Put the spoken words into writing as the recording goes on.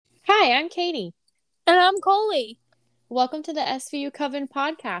Hi, I'm Katie. And I'm Coley. Welcome to the SVU Coven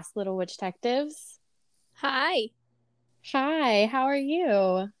podcast, Little Witch Detectives. Hi. Hi, how are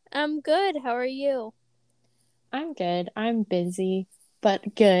you? I'm good. How are you? I'm good. I'm busy,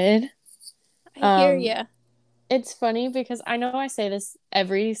 but good. I hear Um, ya. it's funny because I know I say this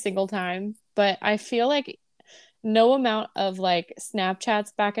every single time, but I feel like no amount of like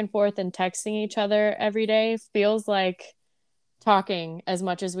Snapchats back and forth and texting each other every day feels like talking as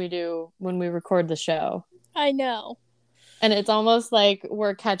much as we do when we record the show. I know. And it's almost like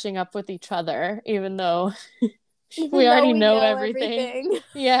we're catching up with each other, even though we Even though already we know know everything. everything.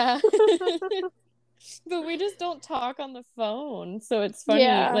 Yeah. But we just don't talk on the phone. So it's funny.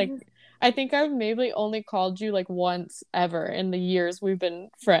 Yeah. Like, I think I've maybe only called you like once ever in the years we've been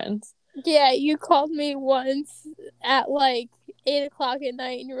friends. Yeah, you called me once at like 8 o'clock at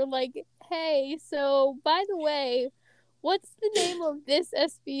night and you were like, hey, so by the way, what's the name of this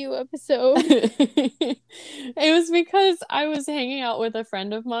SBU episode? It was because I was hanging out with a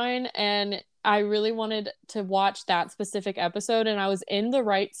friend of mine and I really wanted to watch that specific episode and I was in the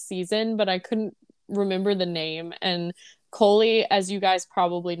right season, but I couldn't remember the name. And Coley, as you guys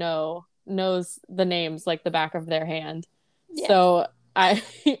probably know, knows the names like the back of their hand. Yeah. So I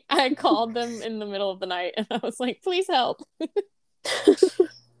I called them in the middle of the night and I was like, please help.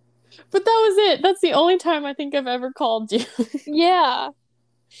 But that was it. That's the only time I think I've ever called you. Yeah.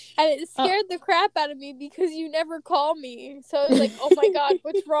 And it Uh, scared the crap out of me because you never call me. So I was like, oh my God,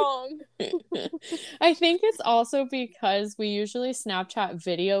 what's wrong? I think it's also because we usually Snapchat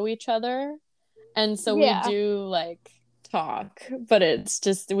video each other. And so we Yeah. do like talk, but it's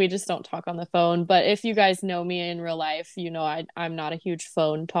just we just don't talk on the phone. But if you guys know me in real life, you know I'm not a huge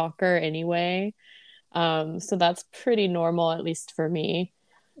phone talker anyway. So that's pretty normal, at least for me.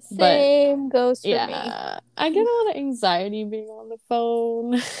 But Same goes for me. yeah, I get a lot of anxiety being on the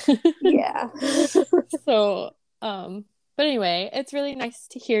phone. Yeah. So, but anyway, it's really nice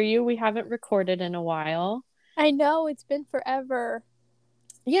to hear you. We haven't recorded in a while. I know it's been forever.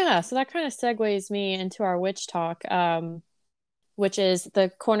 Yeah, so that kind of segues me into our witch talk, which is the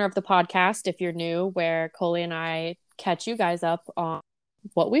corner of the podcast, if you're new, where Coley and I catch you guys up on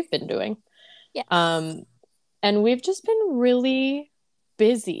what we've been doing. Yes. Um, and we've just been really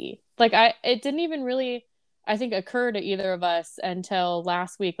busy. It didn't even really, I think, occur to either of us until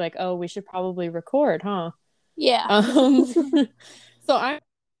last week. Like, oh, we should probably record, huh? Yeah. Um, so I'm not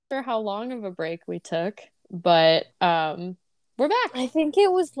sure how long of a break we took, but we're I back. think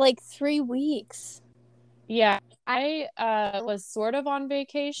it was like 3 weeks. Yeah, I was sort of on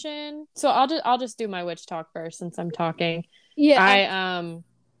vacation. So I'll just do my witch talk first since I'm talking. Yeah. I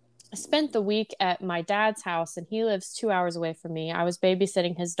spent the week at my dad's house and he lives 2 hours away from me. I was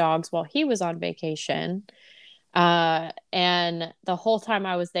babysitting his dogs while he was on vacation. And the whole time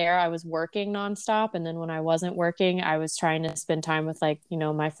I was there, I was working nonstop. And then when I wasn't working, I was trying to spend time with like,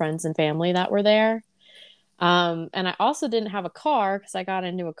 my friends and family that were there. And I also didn't have a car because I got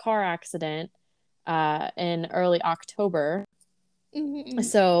into a car accident in early October. Mm-hmm.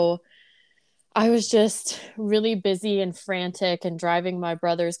 So I was just really busy and frantic and driving my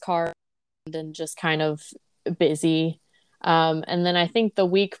brother's car and just kind of busy. And then I think the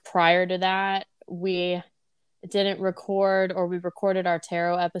week prior to that, we didn't record or we recorded our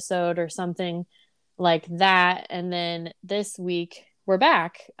tarot episode or something like that. And then this week we're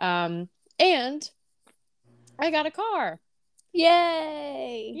back. And I got a car.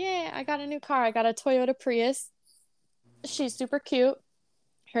 Yay. Yeah, I got a new car. I got a Toyota Prius. She's super cute.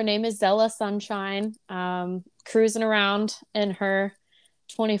 Her name is Zella Sunshine. Cruising around in her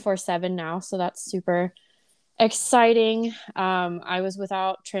 24/7 now. So that's super exciting. I was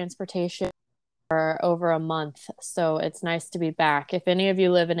without transportation for over a month. So it's nice to be back. If any of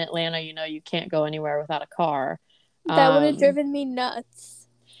you live in Atlanta, you know you can't go anywhere without a car. That would have Um, driven me nuts.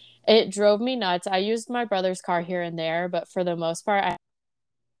 it drove me nuts. I used my brother's car here and there, but for the most part, I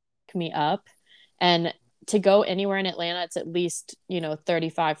picked me up. And to go anywhere in Atlanta, it's at least,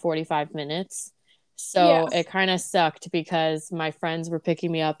 35, 45 minutes. Yeah. So it kind of sucked because my friends were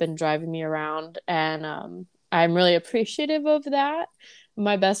picking me up and driving me around. And I'm really appreciative of that.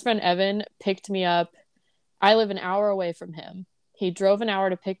 My best friend Evan picked me up. I live an hour away from him. He drove an hour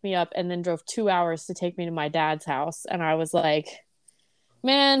to pick me up and then drove 2 hours to take me to my dad's house. And I was like,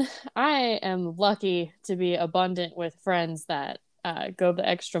 man, I am lucky to be abundant with friends that go the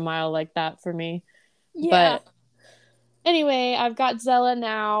extra mile like that for me. Yeah. But anyway, I've got Zella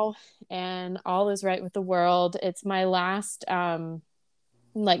now, and all is right with the world. It's my last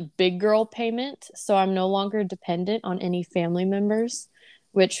like big girl payment, so I'm no longer dependent on any family members,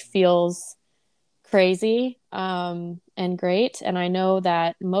 which feels crazy and great. And I know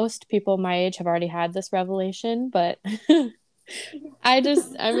that most people my age have already had this revelation, but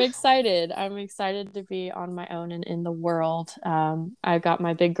I'm excited. I'm excited to be on my own and in the world. I got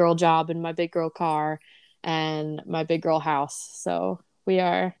my big girl job and my big girl car and my big girl house. So we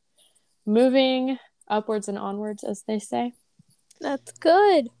are moving upwards and onwards, as they say. That's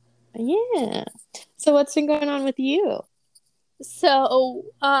good. Yeah. So what's been going on with you? So,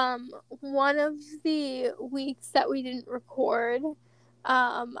 one of the weeks that we didn't record,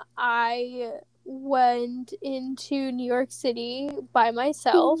 I went into New York City by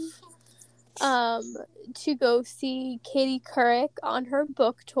myself, um, to go see Katie Couric on her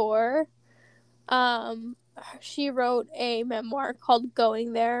book tour. She wrote a memoir called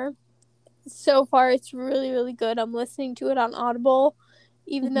Going There. So far, it's really, really good. I'm listening to it on Audible,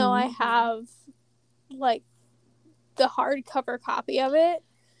 even though I have, like, the hardcover copy of it.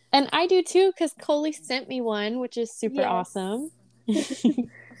 And I do too, because Coley sent me one, which is super Yes. awesome.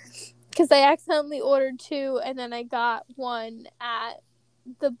 Because I accidentally ordered two, and then I got one at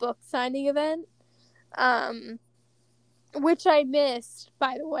the book signing event, which I missed,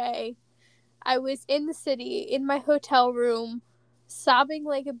 by the way. I was in the city, in my hotel room, sobbing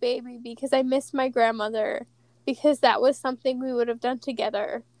like a baby because I missed my grandmother, because that was something we would have done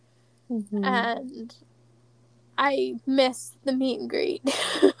together. And I missed the meet and greet.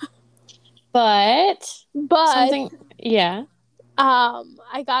 But But something, yeah.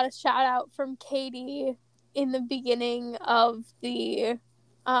 I got a shout out from Katie in the beginning um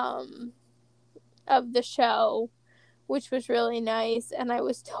of the show, which was really nice, and I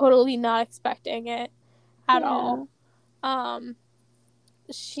was totally not expecting it at all. Um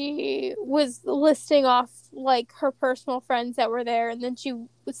she was listing off like her personal friends that were there, and then she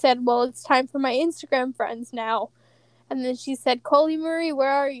said, "Well, it's time for my Instagram friends now." And then she said, "Coley Marie, where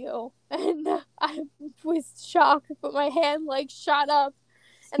are you?" And I was shocked, but my hand like shot up.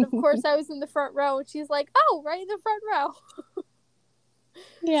 And of course, I was in the front row, and she's like, "Oh, right in the front row."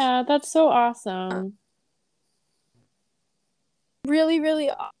 Yeah, that's so awesome. Really, really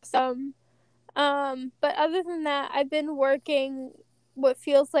awesome. But other than that, I've been working what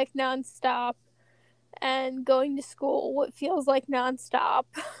feels like nonstop and going to school what feels like nonstop.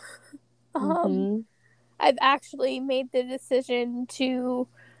 um, Mm-hmm. I've actually made the decision to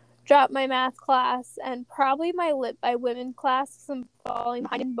drop my math class and probably my lit by women class because I'm falling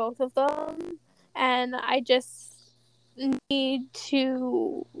behind in both of them. And I just need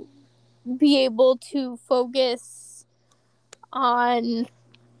to be able to focus on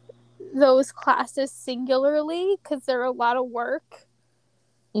those classes singularly because they're a lot of work.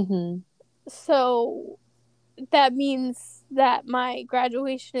 Mm-hmm. So that means that my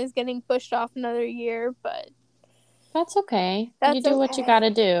graduation is getting pushed off another year, but That's okay. You that's do what you okay. gotta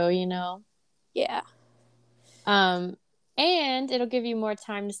do, you know. Yeah, Um, and it'll give you more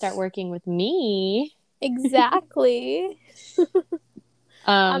time to start working with me. exactly.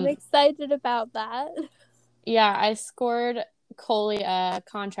 I'm Um, excited about that. yeah, I scored Coley a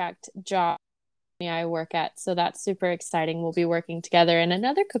contract job I work at, so that's super exciting. We'll be working together in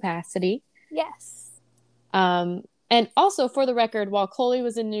another capacity. Yes. And also for the record, while Coley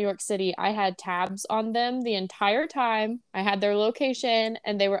was in New York City, I had tabs on them the entire time. I had their location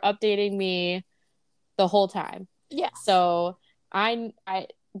and they were updating me the whole time. Yes. So I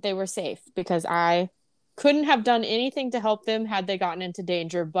they were safe because I couldn't have done anything to help them had they gotten into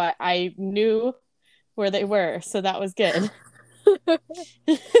danger, but I knew where they were, so that was good.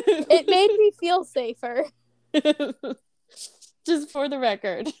 It made me feel safer. Just for the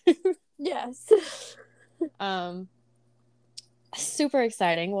record. Yes. Um Super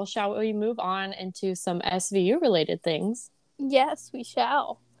exciting. Well, shall we move on into some SVU related things? Yes, we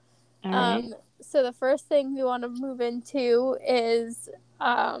shall. All right. So the first thing we want to move into is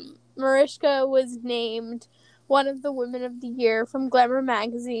Mariska was named one of the Women of the Year from Glamour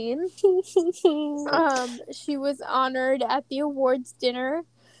magazine. She was honored at the awards dinner,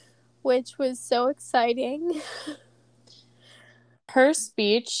 which was so exciting. Her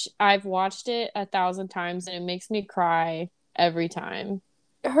speech, I've watched it 1,000 times and it makes me cry every time.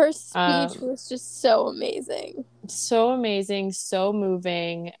 Her speech Um, was just so amazing. so amazing, so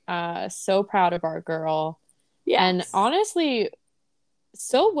moving, so proud of our girl. And Yes. honestly,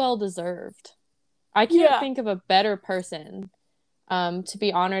 so well deserved. I can't Yeah. think of a better person to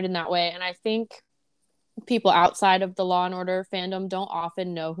be honored in that way. And I think people outside of the Law and Order fandom don't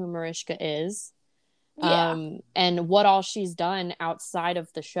often know who Mariska is, Yeah. and what all she's done outside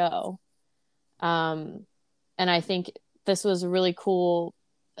of the show. Um, and I think this was really cool.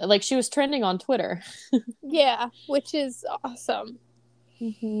 Like she was trending on Twitter. Yeah, which is awesome.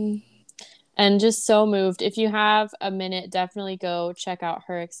 Mm-hmm. And just so moved. If you have a minute, definitely go check out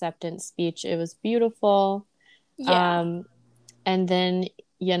her acceptance speech. It was beautiful. Yeah. Um, and then,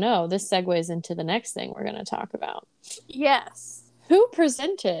 this segues into the next thing we're going to talk about. Yes. Who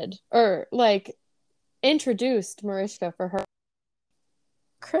presented or like introduced Mariska for her?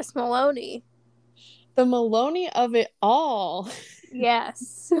 Chris Maloney. The Maloney of it all.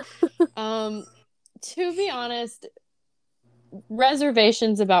 Yes. um, to be honest,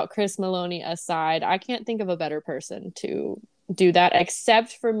 reservations about Chris Maloney aside, I can't think of a better person to do that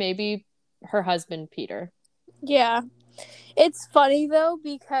except for maybe her husband, Peter. Yeah. It's funny though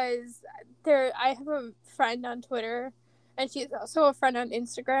because I have a friend on Twitter and she's also a friend on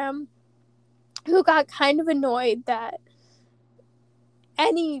Instagram who got kind of annoyed that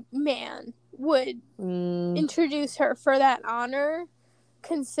any man would introduce her for that honor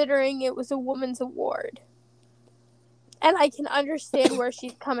considering it was a woman's award. And I can understand where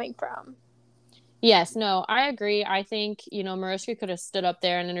she's coming from. Yes, no, I agree. I think, Mariska could have stood up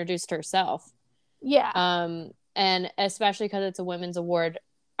there and introduced herself. Yeah. And especially because it's a women's award,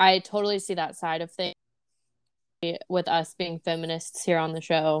 I totally see that side of things with us being feminists here on the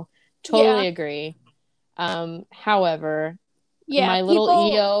show. Yeah. Totally agree. However, Yeah. my little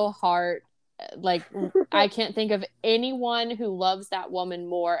People. EO heart, like, I can't think of anyone who loves that woman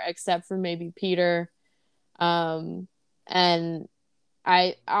more except for maybe Peter. And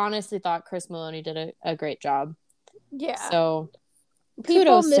I honestly thought Chris Maloney did a great job. Yeah. So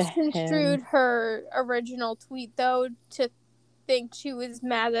People kudos to him. misconstrued her original tweet though to think she was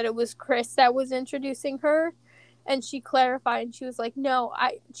mad that it was Chris that was introducing her, and she clarified and she was like, no,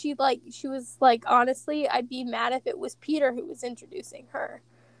 she was like, honestly, I'd be mad if it was Peter who was introducing her.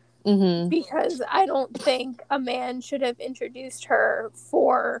 Mm-hmm. Because I don't think a man should have introduced her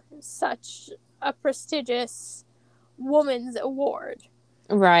for such a prestigious woman's award.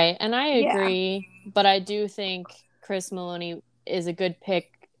 Right. And I Yeah. agree, but I do think Chris Maloney is a good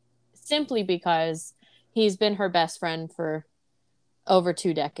pick simply because he's been her best friend for over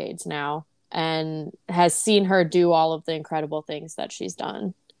 2 decades now and has seen her do all of the incredible things that she's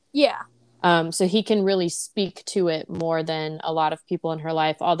done. Yeah. So he can really speak to it more than a lot of people in her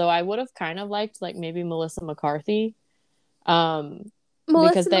life. Although I would have kind of liked like maybe Melissa McCarthy, because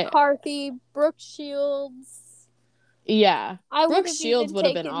Melissa McCarthy, Brooke Shields. yeah, I would Brooke have Shields even would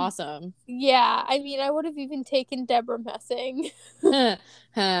have been taken. awesome. Yeah, I mean, I would have even taken Deborah Messing. Deborah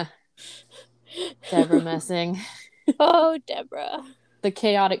Messing, Oh, Deborah. the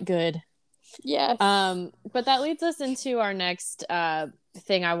chaotic good. Yes. But that leads us into our next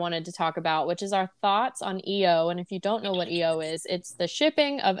thing I wanted to talk about, which is our thoughts on EO. And if you don't know what EO is, it's the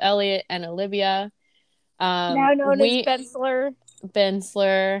shipping of Elliot and Olivia. Now known as We Bensler.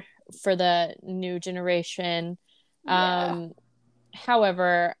 Bensler for the new generation. Yeah.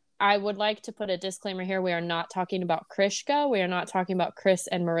 However, I would like to put a disclaimer here. We are not talking about Krishka. We are not talking about Chris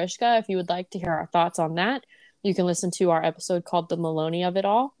and Mariska. If you would like to hear our thoughts on that, you can listen to our episode called The Maloney of It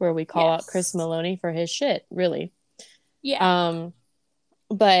All, where we call out Chris Yes. Maloney for his shit, really. Yeah.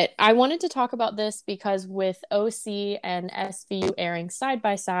 But I wanted to talk about this because with OC and SVU airing side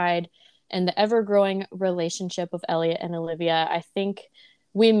by side and the ever growing relationship of Elliot and Olivia, I think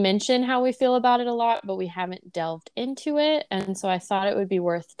we mention how we feel about it a lot, but we haven't delved into it. And so I thought it would be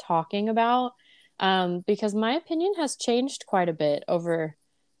worth talking about, because my opinion has changed quite a bit over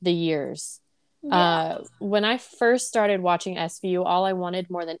the years. Yeah. When I first started watching SVU, all I wanted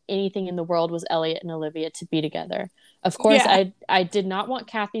more than anything in the world was Elliot and Olivia to be together. Of course, Yeah. I did not want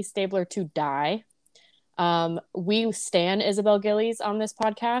Kathy Stabler to die. We stan Isabel Gillies on this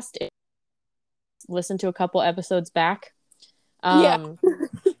podcast. Listen to a couple episodes back, Yeah.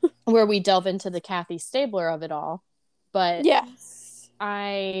 where we delve into the Kathy Stabler of it all. But Yes.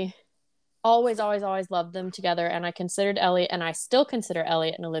 I always, always, always loved them together, and I considered Elliot, and I still consider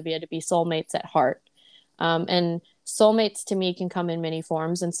Elliot and Olivia to be soulmates at heart. And soulmates to me can come in many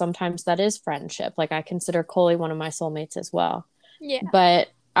forms, and sometimes that is friendship. Like I consider Coley one of my soulmates as well. Yeah. But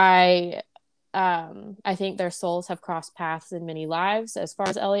I think their souls have crossed paths in many lives as far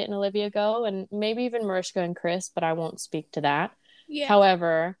as Elliot and Olivia go, and maybe even Mariska and Chris, but I won't speak to that. Yeah.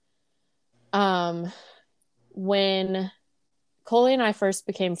 However, when Coley and I first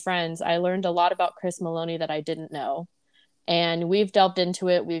became friends, I learned a lot about Chris Maloney that I didn't know. And we've delved into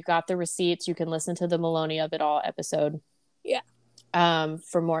it. We've got the receipts. You can listen to the Maloney of It All episode. Yeah.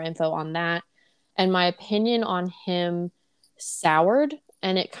 For more info on that. And my opinion on him soured,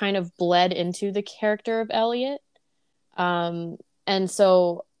 and it kind of bled into the character of Elliot. And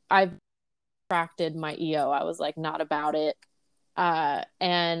so I retracted my EO. I was like, not about it.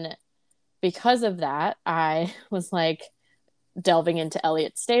 And because of that, I was like, delving into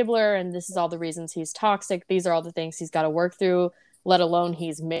Elliot Stabler, and this is all the reasons he's toxic. These are all the things he's got to work through, let alone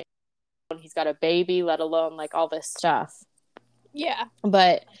he's married, he's got a baby, let alone like all this stuff. Yeah.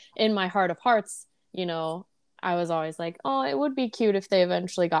 But in my heart of hearts, you know, I was always like, oh, it would be cute if they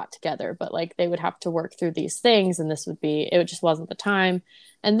eventually got together, but like they would have to work through these things, and this would be, it just wasn't the time.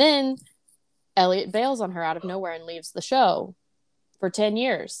 And then Elliot bails on her out of nowhere and leaves the show for 10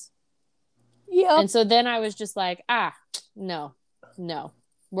 years. Yep. And so then I was just like, no,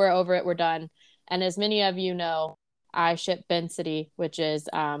 we're over it. We're done. And as many of you know, I ship Ben City, which is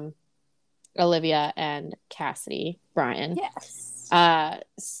Olivia and Cassidy Brian. Yes. I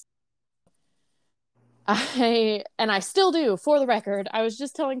still do, for the record. I was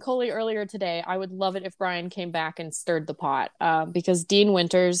just telling Coley earlier today, I would love it if Brian came back and stirred the pot, because Dean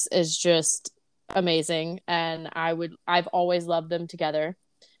Winters is just amazing, and I've always loved them together.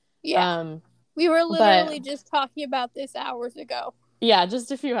 Yeah. We were literally but just talking about this hours ago. Yeah,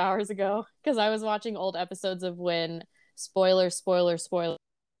 just a few hours ago, because I was watching old episodes of when spoiler,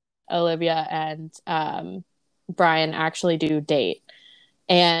 Olivia and Brian actually do date.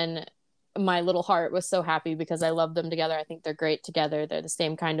 And my little heart was so happy because I love them together. I think they're great together. They're the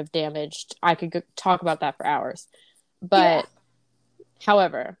same kind of damaged. I could talk about that for hours. But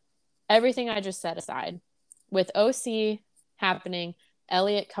however, everything I just set aside, with OC happening,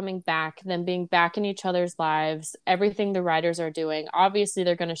 Elliot coming back, them being back in each other's lives, everything the writers are doing, obviously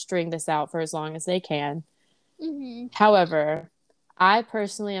they're going to string this out for as long as they can. Mm-hmm. However, I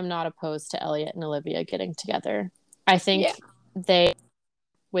personally am not opposed to Elliot and Olivia getting together. I think they,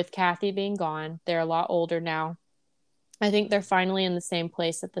 with Kathy being gone, they're a lot older now. I think they're finally in the same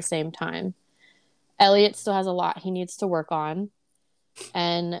place at the same time. Elliot still has a lot he needs to work on.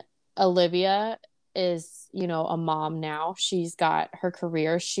 And Olivia is, you know, a mom now. She's got her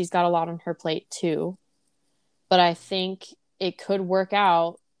career. She's got a lot on her plate too. But I think it could work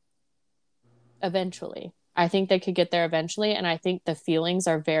out eventually. I think they could get there eventually. And I think the feelings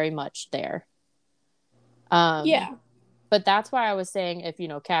are very much there. But that's why I was saying if, you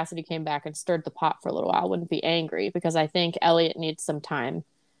know, Cassidy came back and stirred the pot for a little while, I wouldn't be angry, because I think Elliot needs some time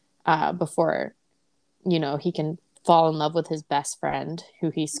before, you know, he can fall in love with his best friend who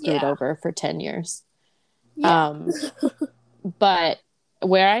he screwed over for 10 years. But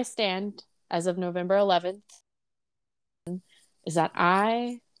where I stand as of November 11th is that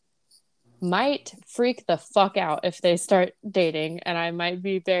I might freak the fuck out if they start dating, and I might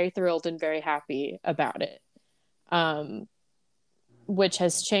be very thrilled and very happy about it. Which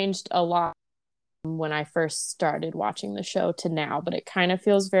has changed a lot when I first started watching the show to now, but it kind of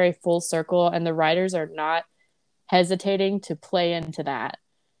feels very full circle, and the writers are not hesitating to play into that.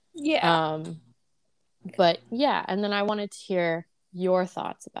 But yeah, and then I wanted to hear your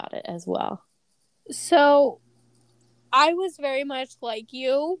thoughts about it as well. So I was very much like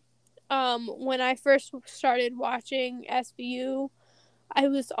you. When I first started watching SVU, I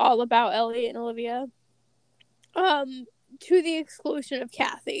was all about Elliot and Olivia. To the exclusion of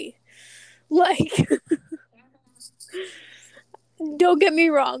Kathy. Like, don't get me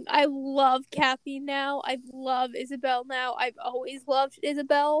wrong, I love Kathy now. I love Isabel now. I've always loved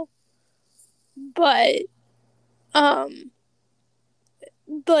Isabel. But, like,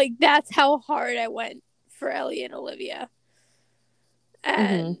 that's how hard I went for Elliot and Olivia.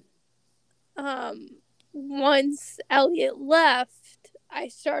 And, once Elliot left, I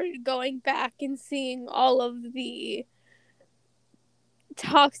started going back and seeing all of the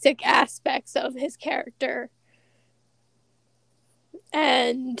toxic aspects of his character.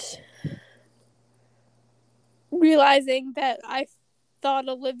 And realizing that I thought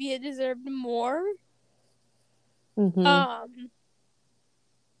Olivia deserved more. And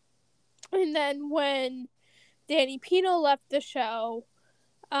then when Danny Pino left the show,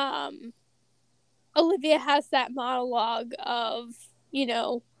 Olivia has that monologue of, you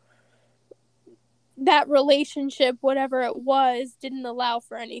know, that relationship, whatever it was, didn't allow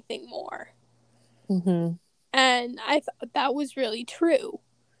for anything more. And I thought that was really true.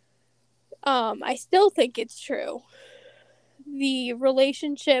 I still think it's true. The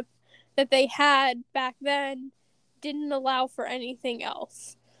relationship that they had back then didn't allow for anything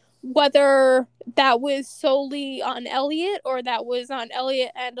else. Whether that was solely on Elliot or that was on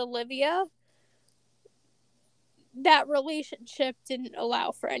Elliot and Olivia, that relationship didn't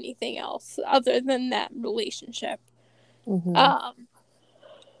allow for anything else other than that relationship.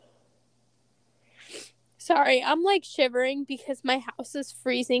 Sorry, I'm like shivering because my house is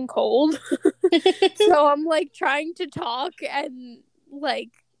freezing cold. So I'm like trying to talk and like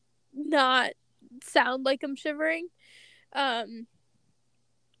not sound like I'm shivering. But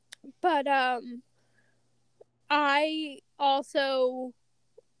I also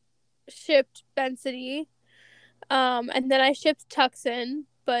shipped Bensity. And then I shipped Tuxin,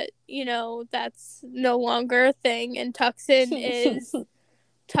 but that's no longer a thing. And Tuxin is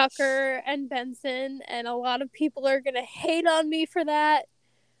Tucker and Benson, and a lot of people are gonna hate on me for that.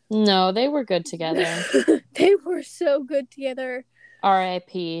 No, they were good together. They were so good together.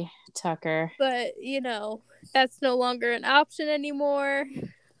 R.I.P. Tucker. But that's no longer an option anymore.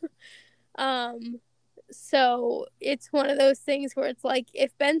 So it's one of those things where it's like,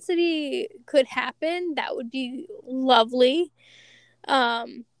 if Bensity could happen, that would be lovely.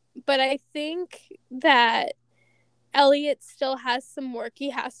 But I think that Elliot still has some work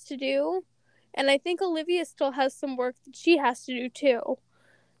he has to do. And I think Olivia still has some work that she has to do too.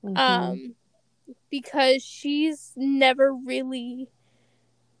 Mm-hmm. Because she's never really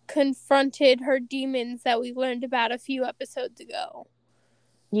confronted her demons that we learned about a few episodes ago.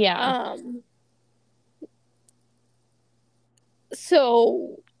 Yeah.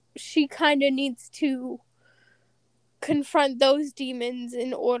 So she kind of needs to confront those demons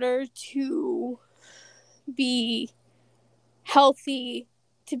in order to be healthy,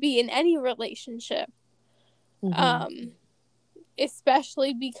 to be in any relationship. Mm-hmm.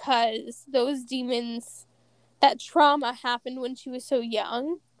 Especially because those demons, that trauma happened when she was so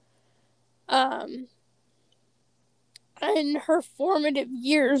young. In her formative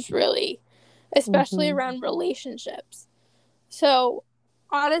years, really, especially Mm-hmm. around relationships. So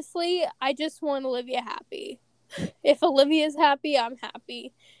honestly, I just want Olivia happy. If Olivia's happy, I'm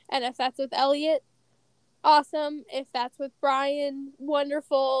happy. And if that's with Elliot, awesome. If that's with Brian,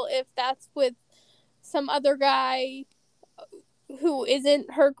 wonderful. If that's with some other guy who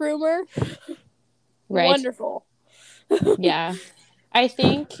isn't her groomer, Right. wonderful. Yeah. I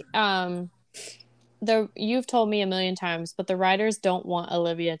think you've told me a million times, but the writers don't want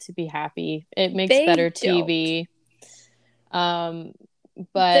Olivia to be happy. It makes They better don't. TV.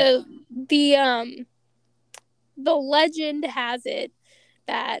 But The legend has it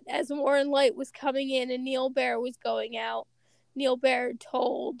that as Warren Light was coming in and Neil Bear was going out, Neil Bear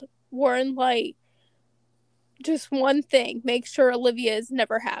told Warren Light just one thing: make sure Olivia is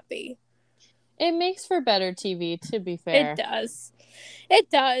never happy. it makes for better TV, to be It fair. does.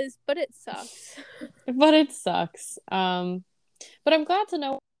 It does, but it sucks. But it sucks. But I'm glad to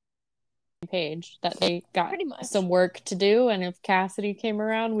know page that they got Pretty much. some work to do, and if Cassidy came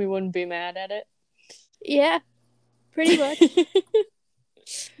around, we wouldn't be mad at it. Yeah, pretty much.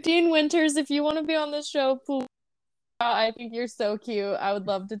 Dean Winters, if you want to be on this show, please. I think you're so cute. I would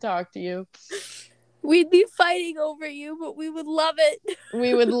love to talk to you. We'd be fighting over you, but we would love it.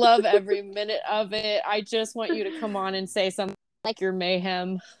 We would love every minute of it. I just want you to come on and say something like your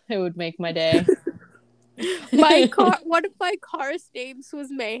mayhem. It would make my day. One of my car's names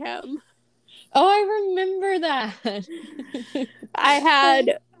was Mayhem. Oh, I remember that. I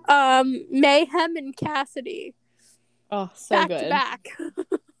had Mayhem and Cassidy. Oh, so back good. to back.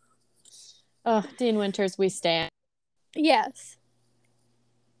 Oh, Dean Winters, we stand. Yes.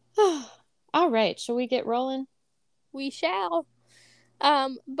 All right, shall we get rolling? We shall.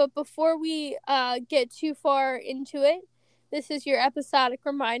 But before we get too far into it, this is your episodic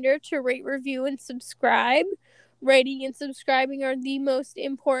reminder to rate, review, and subscribe. Rating and subscribing are the most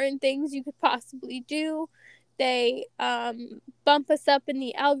important things you could possibly do. They bump us up in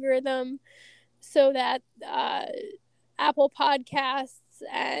the algorithm so that Apple Podcasts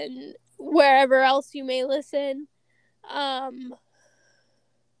and wherever else you may listen,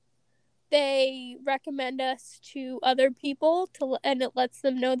 they recommend us to other people and it lets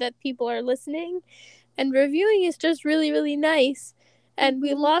them know that people are listening. And reviewing is just really, really nice. And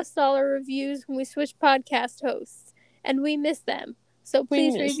we lost all our reviews when we switched podcast hosts, and we miss them. So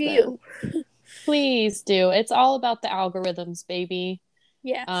please review. Please do. It's all about the algorithms, baby.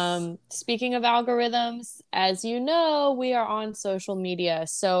 Yes. Speaking of algorithms, as you know, we are on social media.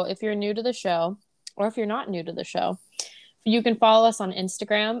 So if you're new to the show, or if you're not new to the show, you can follow us on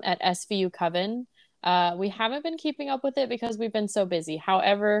Instagram at SVU Coven. We haven't been keeping up with it because we've been so busy.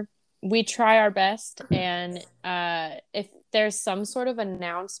 However, we try our best. And if there's some sort of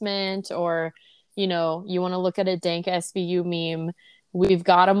announcement or, you want to look at a dank SVU meme, we've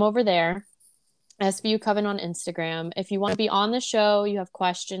got them over there. SVU Coven on Instagram. If you want to be on the show, you have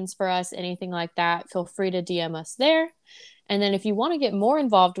questions for us, anything like that, feel free to DM us there. And then if you want to get more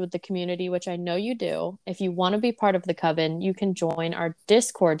involved with the community, which I know you do, if you want to be part of the Coven, you can join our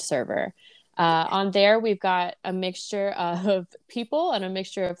Discord server. On there, we've got a mixture of people and a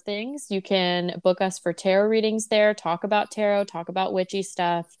mixture of things. You can book us for tarot readings there, talk about tarot, talk about witchy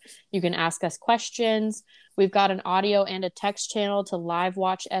stuff. You can ask us questions. We've got an audio and a text channel to live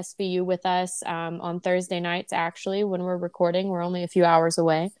watch SVU with us on Thursday nights, actually, when we're recording. We're only a few hours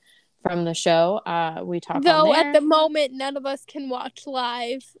away from the show. We talk on Though at there. the moment, none of us can watch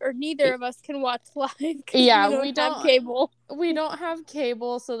live, or neither of us can watch live because Yeah, we don't have cable. we don't have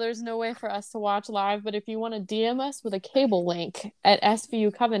cable, so there's no way for us to watch live. But if you want to DM us with a cable link at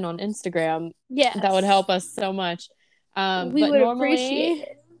SVU Coven on Instagram, that would Yes, help us so much. we But would appreciate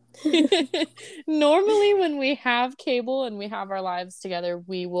normally, it. normally when we have cable and we have our lives together,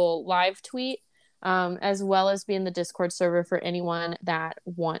 we will live tweet, as well as be in the Discord server for anyone that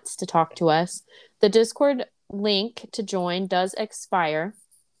wants to talk to us. The Discord link to join does expire.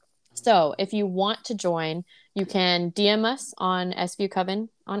 So if you want to join, you can DM us on SVU Coven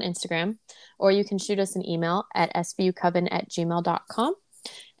on Instagram, or you can shoot us an email at svucoven@gmail.com.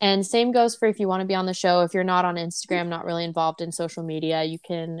 And same goes for if you want to be on the show. If you're not on Instagram, not really involved in social media, you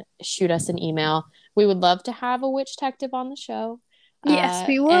can shoot us an email. We would love to have a witch detective on the show. Yes,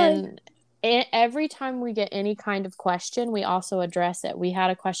 we would. And every time we get any kind of question, we also address it. We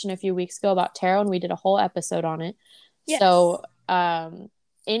had a question a few weeks ago about tarot, and we did a whole episode on it. Yes. So,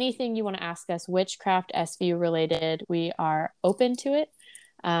 anything you want to ask us, witchcraft, SVU related, we are open to it.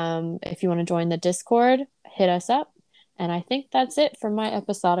 If you want to join the Discord, hit us up. And I think that's it for my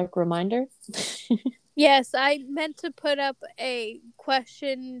episodic reminder. Yes, I meant to put up a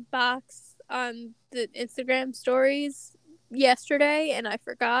question box on the Instagram stories yesterday, and I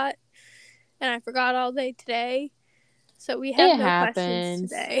forgot. And I forgot all day today. So we have no questions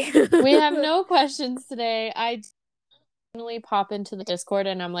today. We have no questions today. I generally pop into the Discord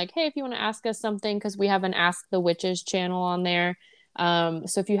and I'm like, hey, if you want to ask us something, because we have an Ask the Witches channel on there.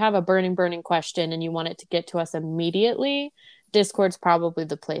 So if you have a burning question and you want it to get to us immediately, Discord's probably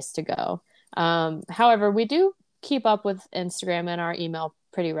the place to go. However, we do keep up with Instagram and our email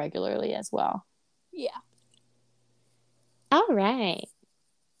pretty regularly as well. Yeah. All right.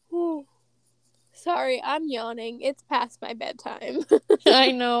 Sorry, I'm yawning. It's past my bedtime.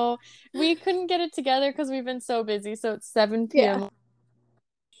 I know. We couldn't get it together because we've been so busy. So it's 7 p.m.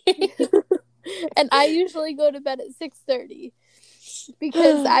 Yeah. And I usually go to bed at 6:30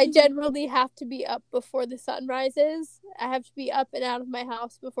 because I generally have to be up before the sun rises. I have to be up and out of my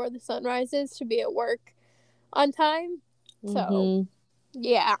house before the sun rises to be at work on time. So,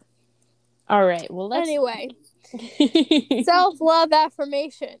 yeah. All right. Well, let's. Anyway, self-love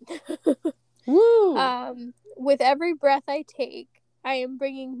affirmation. Woo! With every breath I take, I am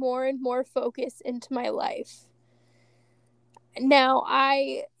bringing more and more focus into my life. Now,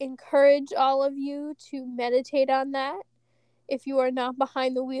 I encourage all of you to meditate on that. If you are not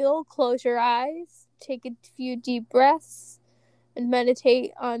behind the wheel, close your eyes, take a few deep breaths, and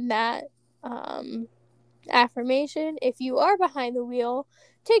meditate on that affirmation. If you are behind the wheel,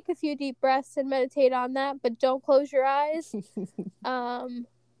 take a few deep breaths and meditate on that, but don't close your eyes.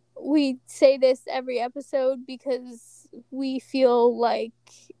 We say this every episode because we feel like,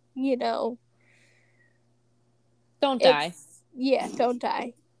 don't die. Yeah, don't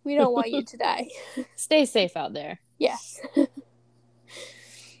die. We don't want you to die. Stay safe out there. Yes.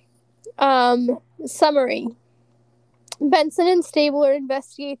 Summary. Benson and Stabler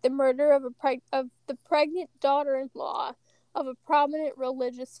investigate the murder of the pregnant daughter-in-law of a prominent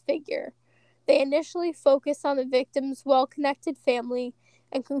religious figure. They initially focus on the victim's well-connected family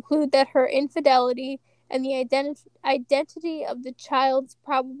and conclude that her infidelity and the identity of the child's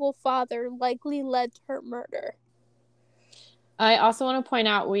probable father likely led to her murder. I also want to point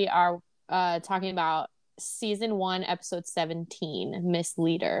out we are talking about season 1, episode 17,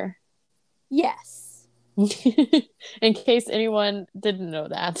 Misleader. Yes. In case anyone didn't know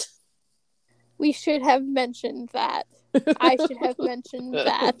that. We should have mentioned that. I should have mentioned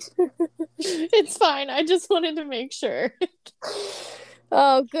that. It's fine. I just wanted to make sure.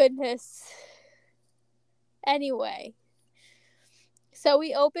 Oh, goodness. Anyway. So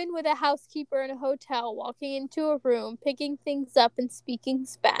we open with a housekeeper in a hotel walking into a room, picking things up and speaking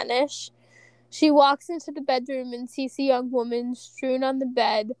Spanish. She walks into the bedroom and sees a young woman strewn on the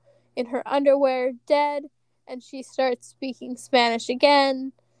bed in her underwear, dead, and she starts speaking Spanish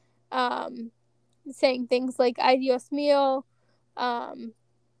again, saying things like "Ay Dios mío,"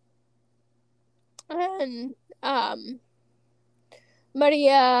 and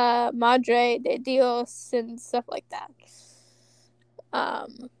Maria Madre de Dios and stuff like that.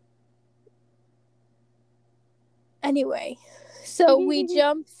 Anyway, so we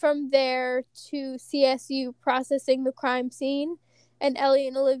jump from there to CSU processing the crime scene and Ellie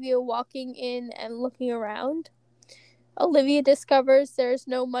and Olivia walking in and looking around. Olivia discovers there's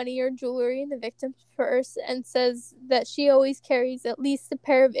no money or jewelry in the victim's purse and says that she always carries at least a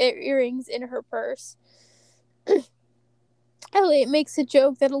pair of earrings in her purse. Elliot makes a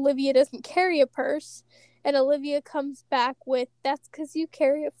joke that Olivia doesn't carry a purse, and Olivia comes back with, "That's because you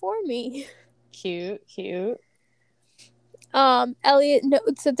carry it for me." Cute, cute. Elliot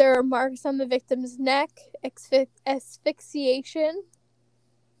notes that there are marks on the victim's neck, asphyxiation.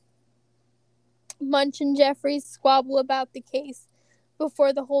 Munch and Jeffries squabble about the case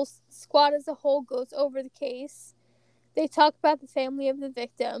before the whole squad as a whole goes over the case. They talk about the family of the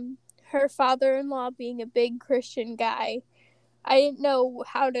victim, her father-in-law being a big Christian guy. I didn't know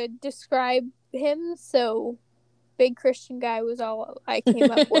how to describe him, so big Christian guy was all I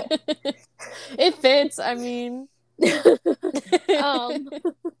came up with. It fits, I mean.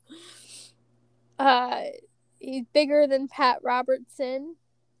 He's bigger than Pat Robertson.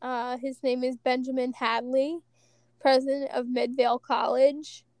 His name is Benjamin Hadley, president of Midvale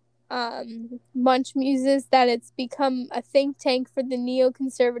College. Munch muses that it's become a think tank for the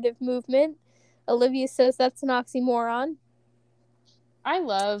neoconservative movement. Olivia says that's an oxymoron. I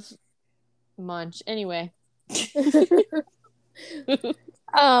love Munch. Anyway.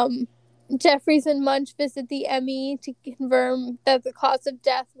 Jeffries and Munch visit the ME to confirm that the cause of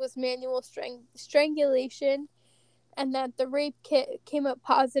death was manual strangulation and that the rape kit came up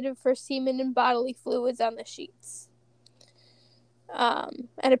positive for semen and bodily fluids on the sheets. And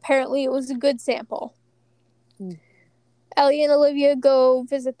apparently it was a good sample. Ellie and Olivia go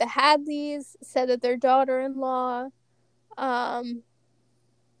visit the Hadleys, said that their daughter-in-law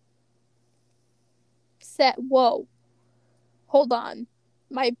said, whoa, hold on.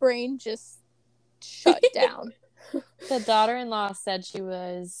 My brain just shut down. The daughter-in-law said she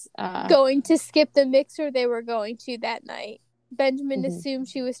was going to skip the mixer they were going to that night. Benjamin assumed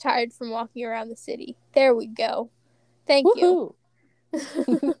she was tired from walking around the city. There we go. Thank you.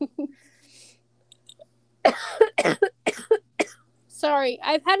 Sorry,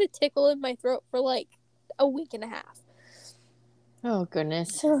 I've had a tickle in my throat for like a week and a half. Oh,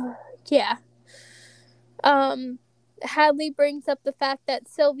 goodness. Yeah. Hadley brings up the fact that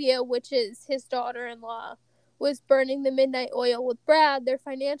Sylvia, which is his daughter-in-law, was burning the midnight oil with Brad, their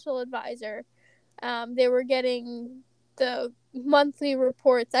financial advisor. They were getting the monthly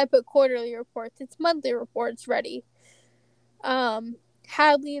reports. I put quarterly reports. It's monthly reports ready.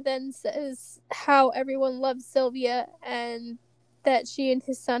 Hadley then says how everyone loves Sylvia and that she and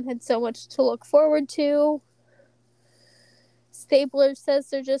his son had so much to look forward to. Stapler says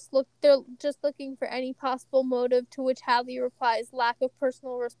they're just looking for any possible motive, to which Hadley replies, lack of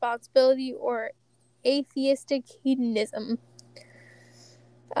personal responsibility or atheistic hedonism.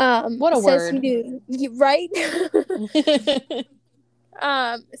 What a says word. He knew, right?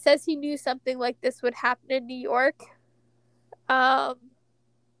 Says he knew something like this would happen in New York. Elliot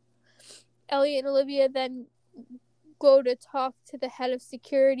and Olivia then go to talk to the head of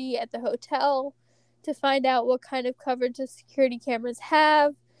security at the hotel to find out what kind of coverage the security cameras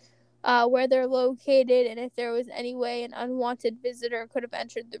have, where they're located, and if there was any way an unwanted visitor could have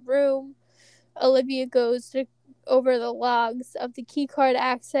entered the room. Olivia goes over the logs of the keycard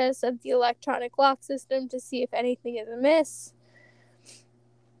access of the electronic lock system to see if anything is amiss.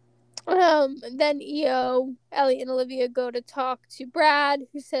 Then Elliot and Olivia go to talk to Brad,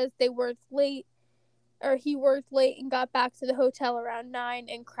 who says he worked late and got back to the hotel around 9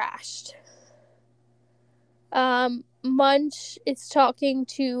 and crashed. Munch is talking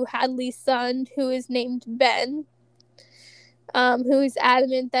to Hadley's son, who is named Ben, who is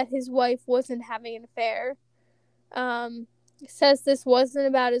adamant that his wife wasn't having an affair. Says this wasn't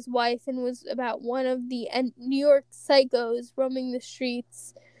about his wife and was about one of the New York psychos roaming the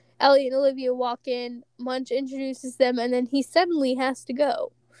streets. Elliot and Olivia walk in, Munch introduces them, and then he suddenly has to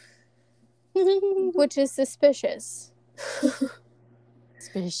go. Which is suspicious.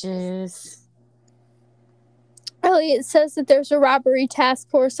 Suspicious. Elliot says that there's a robbery task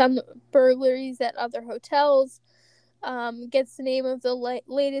force on burglaries at other hotels. Gets the name of the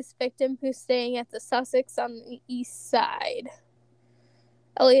latest victim, who's staying at the Sussex on the east side.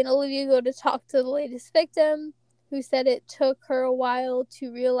 Elliot and Olivia go to talk to the latest victim, who said it took her a while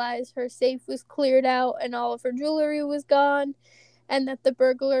to realize her safe was cleared out and all of her jewelry was gone, and that the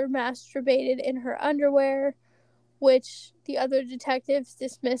burglar masturbated in her underwear, which the other detectives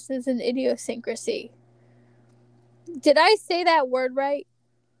dismiss as an idiosyncrasy. Did I say that word right?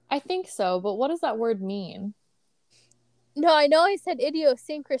 I think so, but what does that word mean? No, I know I said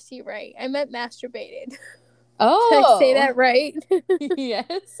idiosyncrasy right. I meant masturbated. Oh. Did I say that right?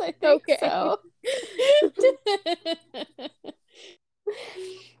 Yes, I think so.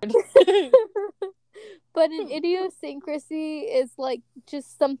 But an idiosyncrasy is like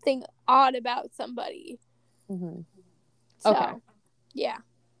just something odd about somebody. Mm-hmm. Okay. So, yeah.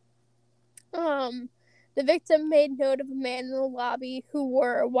 The victim made note of a man in the lobby who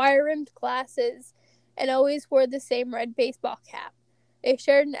wore wire-rimmed glasses and always wore the same red baseball cap. They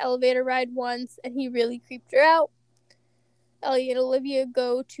shared an elevator ride once, and he really creeped her out. Ellie and Olivia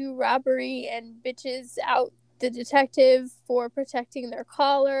go to robbery and bitches out the detective for protecting their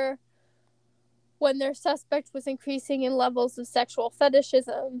caller when their suspect was increasing in levels of sexual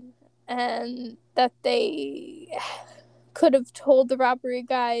fetishism, and that they could have told the robbery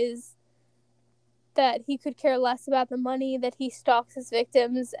guys that he could care less about the money, that he stalks his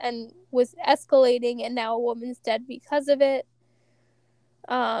victims and was escalating, and now a woman's dead because of it.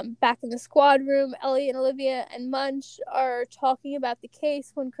 Back in the squad room, Ellie and Olivia and Munch are talking about the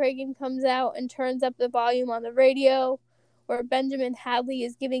case when Cragen comes out and turns up the volume on the radio where Benjamin Hadley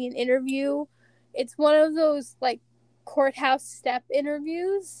is giving an interview. It's one of those like courthouse step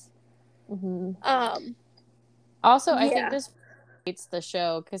interviews. Mm-hmm. Also, I think Yeah. this hates the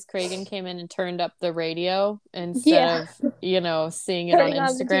show because Cragen came in and turned up the radio instead Yeah. of, seeing it on Turning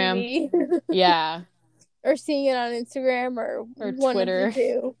on the Instagram. TV. Yeah. Or seeing it on Instagram or Or one of the Twitter.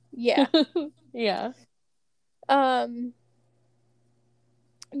 two. Yeah. Yeah. The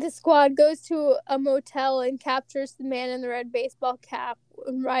squad goes to a motel and captures the man in the red baseball cap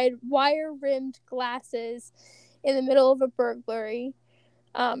and wire-rimmed glasses in the middle of a burglary.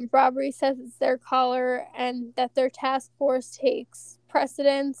 Robbery says it's their caller and that their task force takes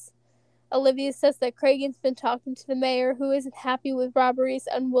precedence. Olivia says that Cragen's been talking to the mayor, who isn't happy with Robbery's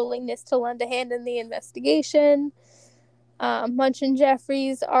unwillingness to lend a hand in the investigation. Munch and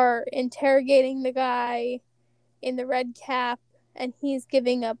Jeffries are interrogating the guy in the red cap, and he's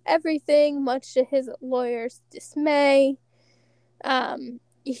giving up everything, much to his lawyer's dismay.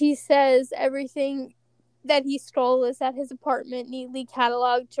 He says everything that he stole is at his apartment, neatly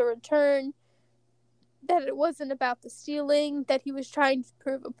cataloged to return, that it wasn't about the stealing, that he was trying to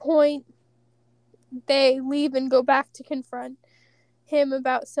prove a point. They leave and go back to confront him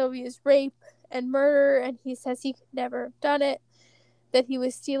about Sylvia's rape and murder, and he says he could never have done it, that he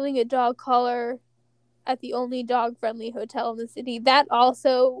was stealing a dog collar at the only dog-friendly hotel in the city. That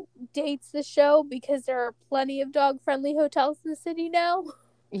also dates the show because there are plenty of dog-friendly hotels in the city now.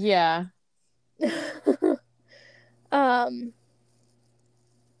 Yeah.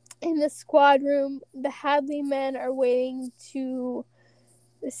 In the squad room, the Hadley men are waiting to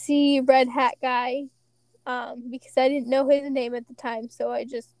see Red Hat Guy, because I didn't know his name at the time, so I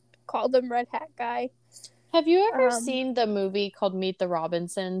just called him Red Hat Guy. Have you ever seen the movie called Meet the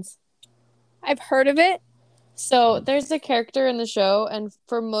Robinsons? I've heard of it. So there's a character in the show, and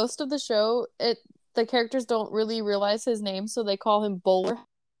for most of the show, the characters don't really realize his name, so they call him Bowler.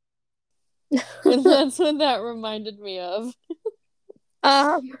 And that's what that reminded me of.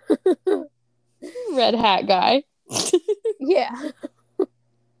 Red Hat Guy. Yeah.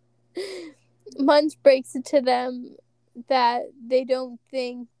 Munch breaks it to them that they don't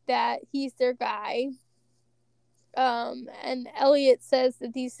think that he's their guy. And Elliot says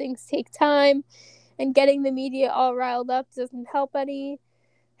that these things take time, and getting the media all riled up doesn't help any.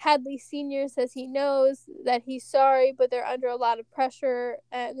 Hadley Sr. says he knows, that he's sorry, but they're under a lot of pressure,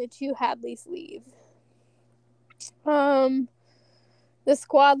 and the two Hadleys leave. The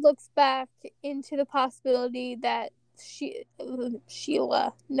squad looks back into the possibility that Sylvia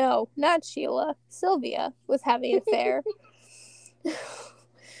was having an affair.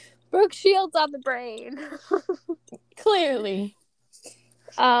 Brooke Shields on the brain. Clearly.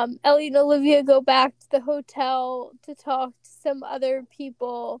 Ellie and Olivia go back to the hotel to talk to some other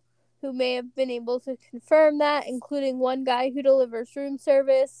people who may have been able to confirm that, including one guy who delivers room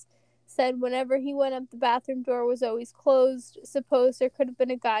service. Said whenever he went up, the bathroom door was always closed. Suppose there could have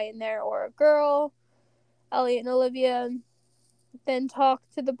been a guy in there or a girl. Ellie and Olivia then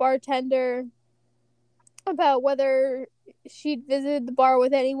talked to the bartender about whether she'd visited the bar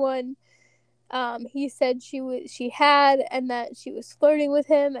with anyone. He said she had, and that she was flirting with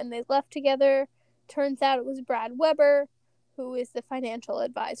him, and they left together. Turns out it was Brad Weber, who is the financial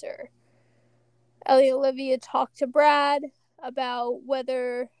advisor. Ellie and Olivia talked to Brad about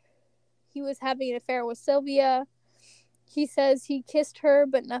whether he was having an affair with Sylvia. He says he kissed her,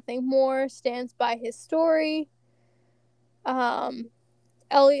 but nothing more. Stands by his story. Ellie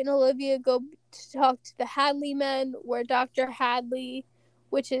and Olivia go to talk to the Hadley men, where Dr. Hadley,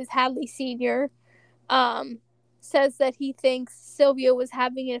 which is Hadley Sr., says that he thinks Sylvia was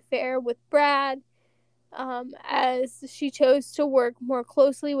having an affair with Brad, as she chose to work more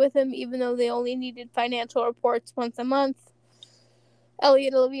closely with him, even though they only needed financial reports once a month. Ellie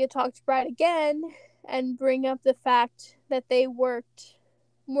and Olivia talked to Brad again, and bring up the fact that they worked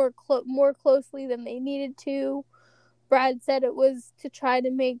more closely than they needed to. Brad said it was to try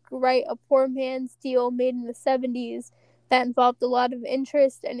to make right a poor man's deal made in the 70s that involved a lot of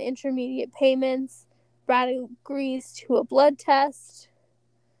interest and intermediate payments. Brad agrees to a blood test.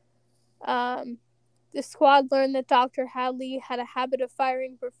 The squad learned that Dr. Hadley had a habit of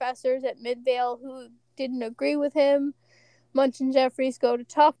firing professors at Midvale who didn't agree with him. Munch and Jeffries go to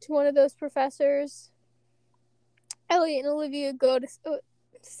talk to one of those professors. Elliot and Olivia go to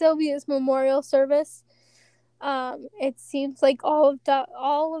Sylvia's memorial service. It seems like all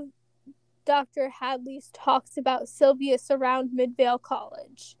of Dr. Hadley's talks about Sylvia surround Midvale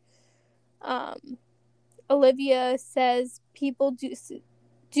College. Olivia says people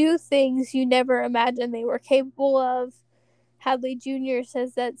do things you never imagined they were capable of. Hadley Jr.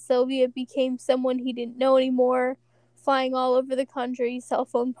 says that Sylvia became someone he didn't know anymore, flying all over the country, cell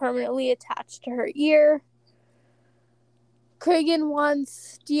phone permanently attached to her ear. Cragen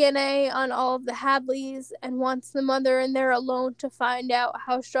wants DNA on all of the Hadleys and wants the mother in there alone to find out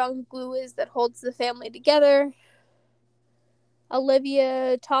how strong the glue is that holds the family together.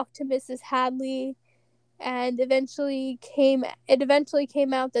 Olivia talked to Mrs. Hadley, and it eventually came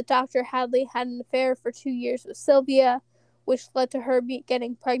out that Dr. Hadley had an affair for 2 years with Sylvia, which led to her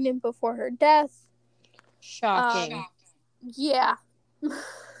getting pregnant before her death. Shocking. Yeah.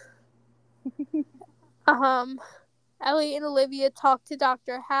 Ellie and Olivia talk to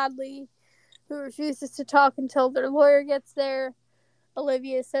Dr. Hadley, who refuses to talk until their lawyer gets there.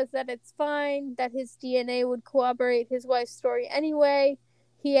 Olivia says that it's fine, that his DNA would corroborate his wife's story anyway.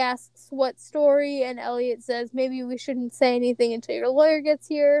 He asks what story, and Elliot says maybe we shouldn't say anything until your lawyer gets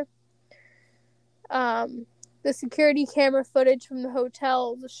here. The security camera footage from the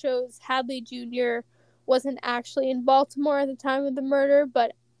hotel shows Hadley Jr. wasn't actually in Baltimore at the time of the murder,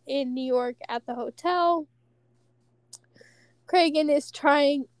 but in New York at the hotel. Cragen is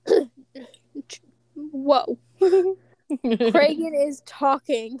trying... Whoa. Cragen is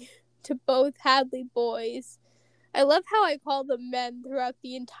talking to both Hadley boys. I love how I call them men throughout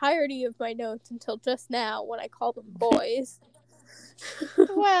the entirety of my notes until just now when I call them boys.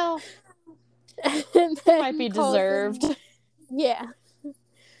 Well, might be deserved. Yeah.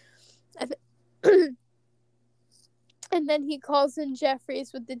 And then he calls in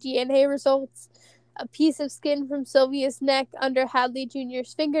Jeffries with the DNA results. A piece of skin from Sylvia's neck under Hadley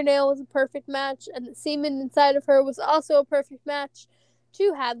Jr.'s fingernail was a perfect match, and the semen inside of her was also a perfect match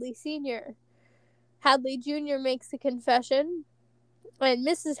to Hadley Sr. Hadley Jr. makes a confession, and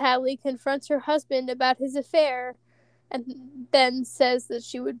Mrs. Hadley confronts her husband about his affair, and then says that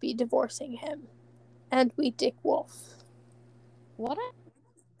she would be divorcing him. And we Dick Wolf. What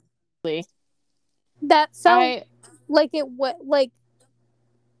a... That sounds like it went like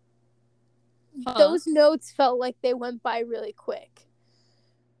those notes felt like they went by really quick.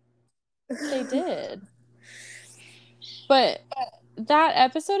 They did. But that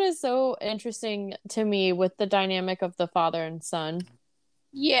episode is so interesting to me with the dynamic of the father and son.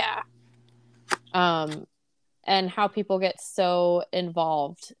 Yeah. And how people get so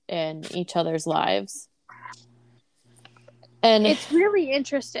involved in each other's lives. And it's really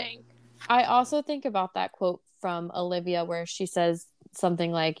interesting. I also think about that quote from Olivia where she says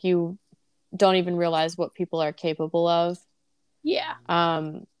something like, you don't even realize what people are capable of. Yeah.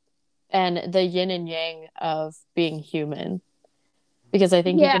 And the yin and yang of being human. Because I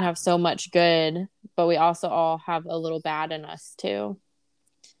think you can have so much good, but we also all have a little bad in us too.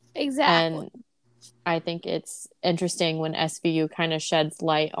 Exactly. And I think it's interesting when SVU kind of sheds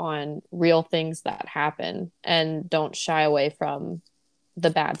light on real things that happen and don't shy away from the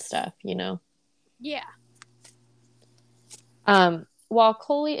bad stuff, you know? Yeah. While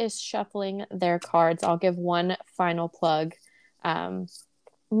Coley is shuffling their cards, I'll give one final plug.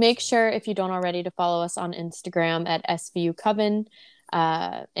 Make sure, if you don't already, to follow us on Instagram at SVU Coven.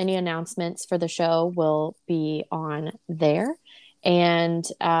 Any announcements for the show will be on there. And,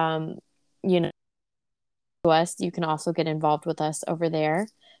 you know, to us, you can also get involved with us over there.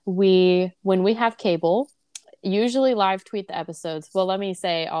 When we have cable, usually live tweet the episodes. Well, let me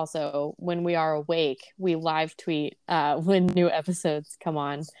say also, when we are awake, we live tweet when new episodes come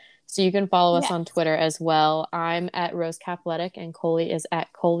on. So you can follow us on Twitter as well. I'm at Rose Cathletic and Coley is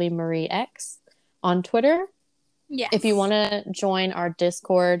at Coley Marie X on Twitter. Yes. If you want to join our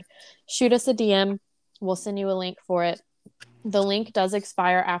Discord, shoot us a DM. We'll send you a link for it. The link does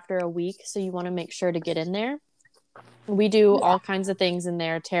expire after a week, so you want to make sure to get in there. We do all kinds of things in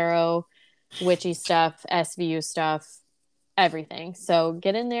there: tarot, witchy stuff, SVU stuff, everything. So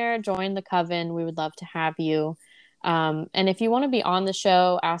get in there, join the coven. We would love to have you. And if you want to be on the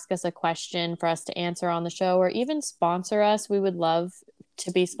show, ask us a question for us to answer on the show, or even sponsor us, we would love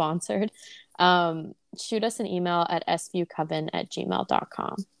to be sponsored. Shoot us an email at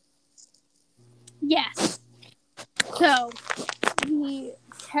svucoven@gmail.com. Yes. So, the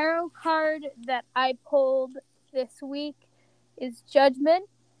tarot card that I pulled this week is Judgment.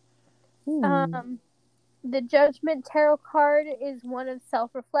 The Judgment Tarot card is one of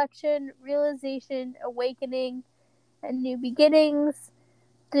self-reflection, realization, awakening, and new beginnings.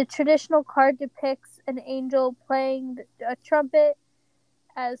 The traditional card depicts an angel playing a trumpet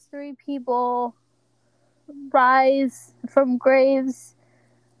as three people rise from graves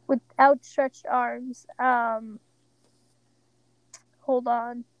with outstretched arms. Hold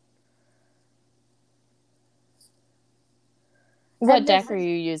on. What deck are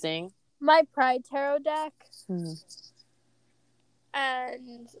you using? My Pride Tarot deck. Hmm.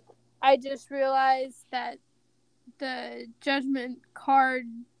 And I just realized that the Judgment card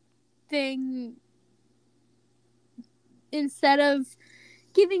thing, instead of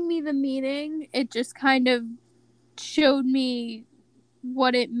giving me the meaning, it just kind of showed me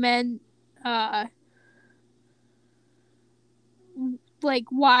what it meant, like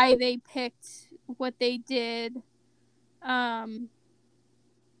why they picked what they did,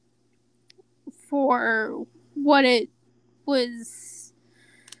 for what it was.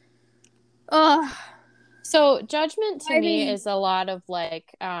 So Judgment to me is a lot of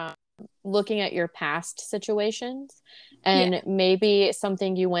like looking at your past situations, and maybe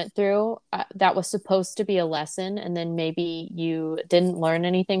something you went through that was supposed to be a lesson, and then maybe you didn't learn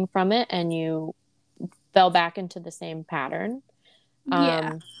anything from it and you fell back into the same pattern.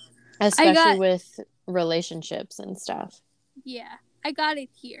 Especially with relationships and stuff. Yeah, I got it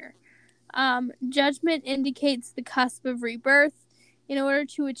here. Judgment indicates the cusp of rebirth. In order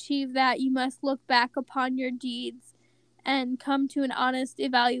to achieve that, you must look back upon your deeds and come to an honest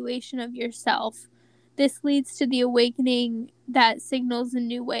evaluation of yourself. This leads to the awakening that signals a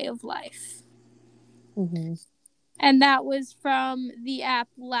new way of life. Mm-hmm. And that was from the app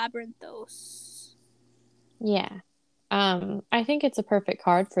Labyrinthos. Yeah. I think it's a perfect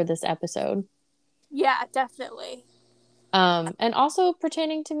card for this episode. Yeah, definitely. And also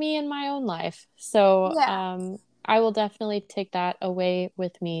pertaining to me in my own life. So, I will definitely take that away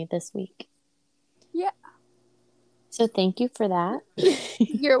with me this week. Yeah. So thank you for that.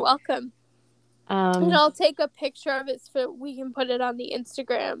 You're welcome. And I'll take a picture of it so we can put it on the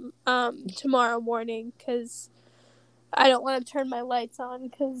Instagram tomorrow morning, because I don't want to turn my lights on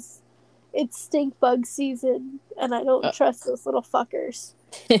because it's stink bug season and I don't trust those little fuckers.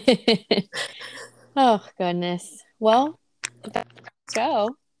 Oh, goodness. Well, let's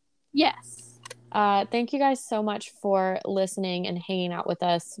go. Yes. Thank you guys so much for listening and hanging out with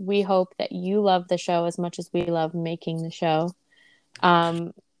us. We hope that you love the show as much as we love making the show.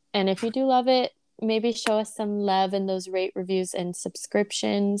 And if you do love it, maybe show us some love in those rate, reviews, and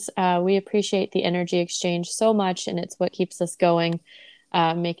subscriptions. We appreciate the energy exchange so much, and it's what keeps us going,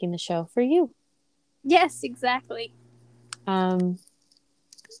 making the show for you. Yes, exactly.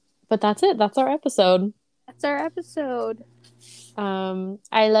 But that's it. That's our episode.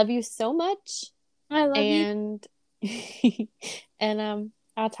 I love you so much. I love you. And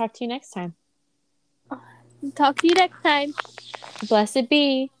I'll talk to you next time. Talk to you next time. Blessed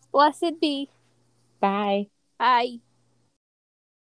be. Blessed be. Bye. Bye.